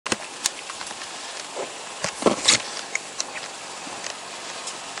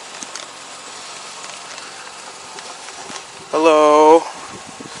Hello.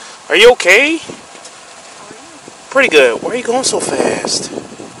 Are you okay? How are you? Pretty good. Why are you going so fast?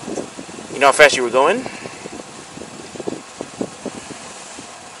 You know how fast you were going?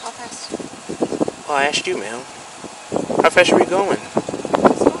 How fast? Well, I asked you, ma'am. How fast were you going?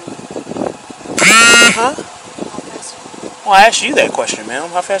 Huh? How fast? Well, I asked you that question, ma'am.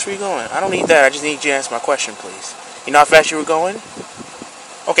 How fast were you going? I don't need that. I just need you to answer my question, please. You know how fast you were going?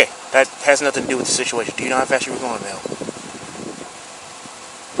 Okay, that has nothing to do with the situation. Do you know how fast you were going, ma'am?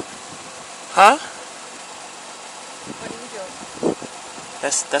 Huh? What are you doing?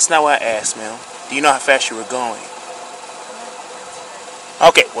 That's not what I asked, ma'am. Do you know how fast you were going?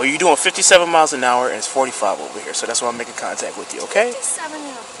 Okay, well, you're doing 57 miles an hour and it's 45 over here, so that's why I'm making contact with you, okay? 57 and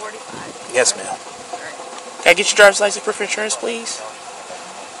a 45. Yes, ma'am. Alright. Can I get your driver's license, proof of insurance, please?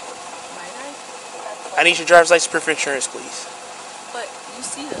 Might I need your driver's license, proof of insurance, please. But you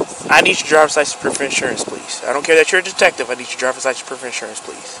see this. I need your driver's license, proof of insurance, please. I don't care that you're a detective. I need your driver's license, proof of insurance,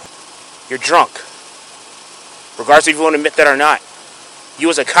 please. You're drunk. Regardless if you want to admit that or not. You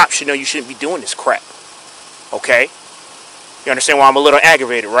as a cop should know you shouldn't be doing this crap. Okay? You understand why I'm a little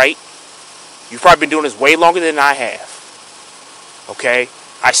aggravated, right? You've probably been doing this way longer than I have. Okay?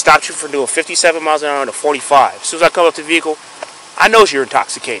 I stopped you from doing 57 miles an hour to 45. As soon as I come up to the vehicle, I know you're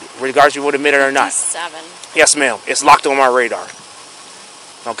intoxicated, regardless if you want to admit it or not. 57. Yes, ma'am. It's locked on my radar.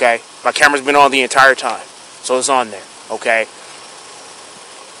 Okay? My camera's been on the entire time. So it's on there. Okay?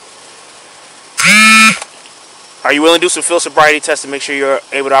 Are you willing to do some field sobriety tests to make sure you're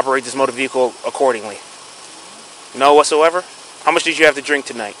able to operate this motor vehicle accordingly? No whatsoever? How much did you have to drink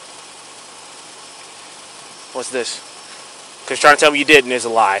tonight? What's this? Because trying to tell me you didn't is a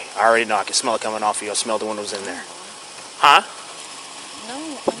lie. I already know. I can smell it coming off of you. I smell the one that was in there. Huh? No,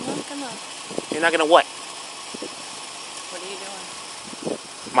 I'm not gonna. You're not going to what? What are you doing?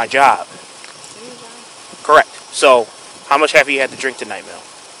 My job. Do your job. Correct. So, how much have you had to drink tonight, Mel?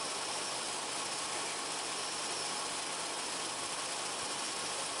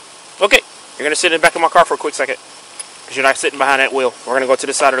 Okay, you're going to sit in the back of my car for a quick second. Because you're not sitting behind that wheel. We're going to go to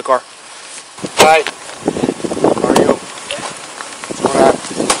the side of the car. Hi. How are you? What's going on?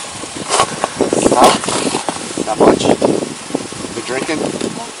 Huh? Not much? Been drinking? You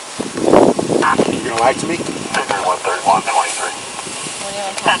going to lie to me? 131, 23. What do you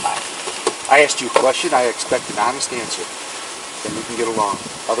want to talk about? I asked you a question. I expect an honest answer. Then we can get along.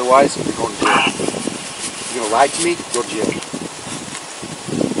 Otherwise, you're going to jail. You're going to lie to me? Go to jail.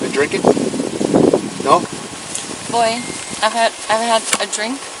 Been drinking? No? Boy, I've had a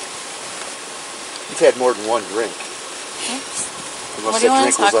drink. You've had more than one drink. Oops. Unless What do you that wanna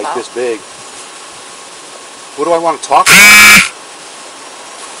drink was talk like about? this big. What do I want to talk about?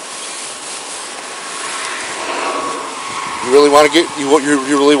 You really want to get you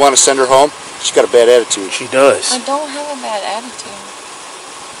really want to send her home? She's got a bad attitude. She does. I don't have a bad attitude.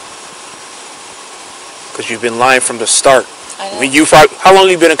 Because you've been lying from the start. I I mean, don't. how long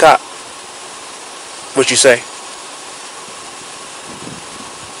have you been a cop? What'd you say?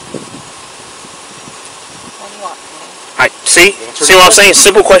 What do you want from me? See what I'm saying?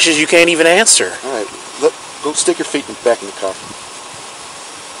 Simple questions you can't even answer. All right, go stick your feet back in the car,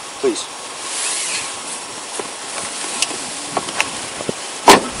 please.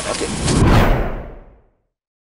 Okay.